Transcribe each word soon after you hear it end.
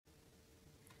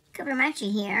Cooper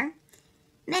Marchie here.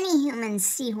 Many humans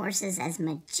see horses as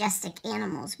majestic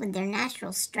animals with their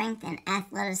natural strength and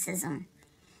athleticism.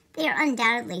 They are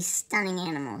undoubtedly stunning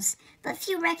animals, but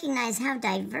few recognize how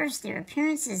diverse their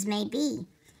appearances may be.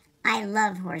 I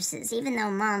love horses, even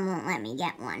though Mom won't let me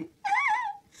get one.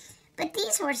 But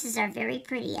these horses are very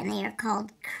pretty, and they are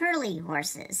called curly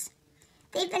horses.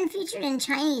 They've been featured in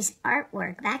Chinese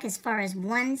artwork back as far as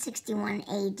 161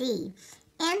 AD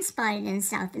and spotted in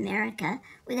South America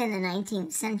within the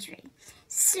 19th century.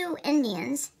 Sioux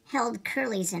Indians held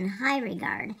curlies in high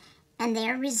regard, and they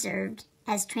are reserved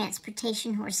as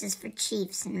transportation horses for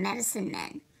chiefs and medicine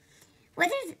men.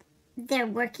 Whether they're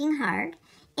working hard,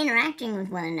 interacting with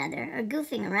one another, or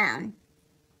goofing around,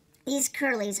 these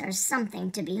curlies are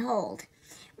something to behold.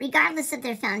 Regardless of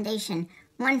their foundation,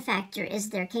 one factor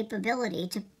is their capability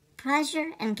to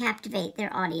pleasure and captivate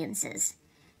their audiences.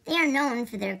 They are known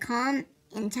for their calm,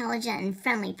 intelligent, and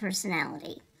friendly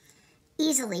personality,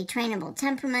 easily trainable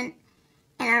temperament,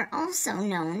 and are also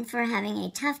known for having a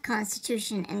tough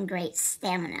constitution and great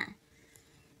stamina.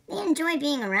 They enjoy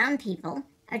being around people,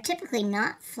 are typically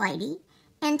not flighty,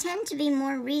 and tend to be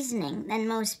more reasoning than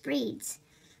most breeds.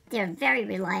 They're very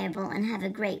reliable and have a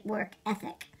great work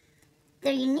ethic.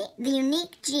 The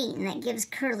unique gene that gives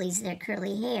curlies their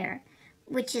curly hair,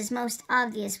 which is most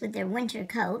obvious with their winter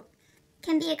coat,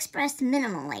 can be expressed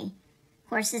minimally.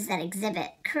 Horses that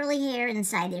exhibit curly hair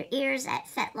inside their ears at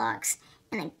fetlocks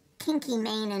and a kinky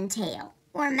mane and tail.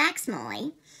 Or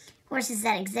maximally, horses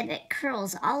that exhibit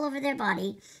curls all over their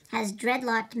body, has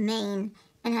dreadlocked mane,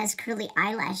 and has curly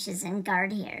eyelashes and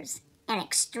guard hairs. And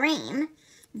extreme,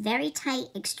 very tight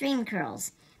extreme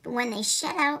curls, but when they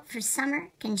shed out for summer,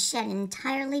 can shed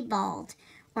entirely bald,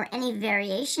 or any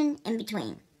variation in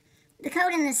between. The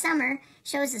coat in the summer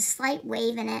shows a slight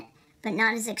wave in it, but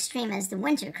not as extreme as the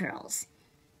winter curls.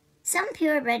 Some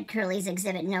purebred curlies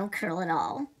exhibit no curl at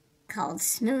all, called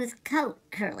smooth coat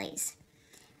curlies.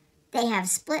 They have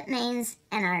split manes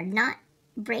and are not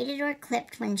braided or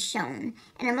clipped when shown,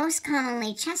 and are most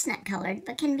commonly chestnut colored,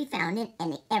 but can be found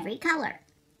in every color.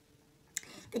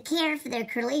 The care for their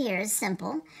curly hair is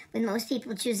simple, with most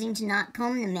people choosing to not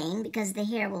comb the mane because the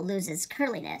hair will lose its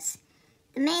curliness.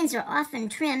 The manes are often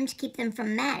trimmed to keep them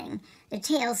from matting. The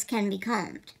tails can be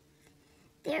combed.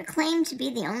 They are claimed to be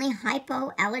the only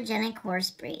hypoallergenic horse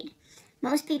breed.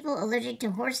 Most people allergic to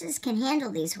horses can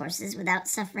handle these horses without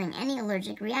suffering any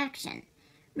allergic reaction.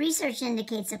 Research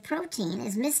indicates a protein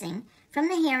is missing from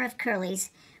the hair of curlies,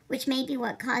 which may be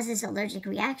what causes allergic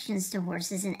reactions to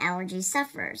horses in allergy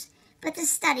sufferers, but the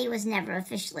study was never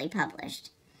officially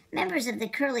published. Members of the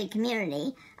curly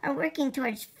community are working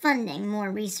towards funding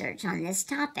more research on this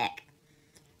topic.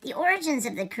 The origins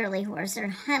of the curly horse are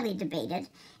highly debated,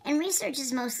 and research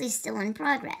is mostly still in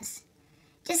progress.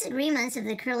 Disagreements of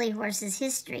the curly horse's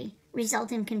history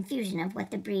result in confusion of what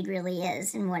the breed really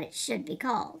is and what it should be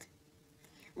called.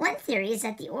 One theory is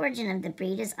that the origin of the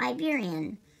breed is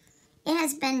Iberian. It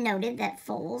has been noted that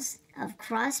foals of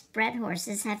crossbred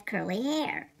horses have curly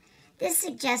hair. This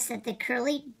suggests that the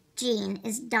curly gene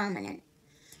is dominant.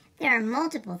 There are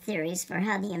multiple theories for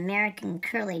how the American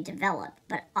curly developed,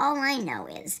 but all I know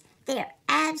is they are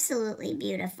absolutely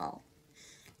beautiful.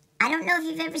 I don't know if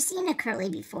you've ever seen a curly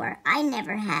before. I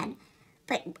never had,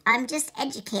 but I'm just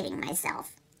educating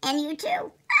myself. And you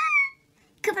too.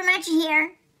 Cooper Marchie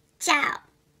here. Ciao.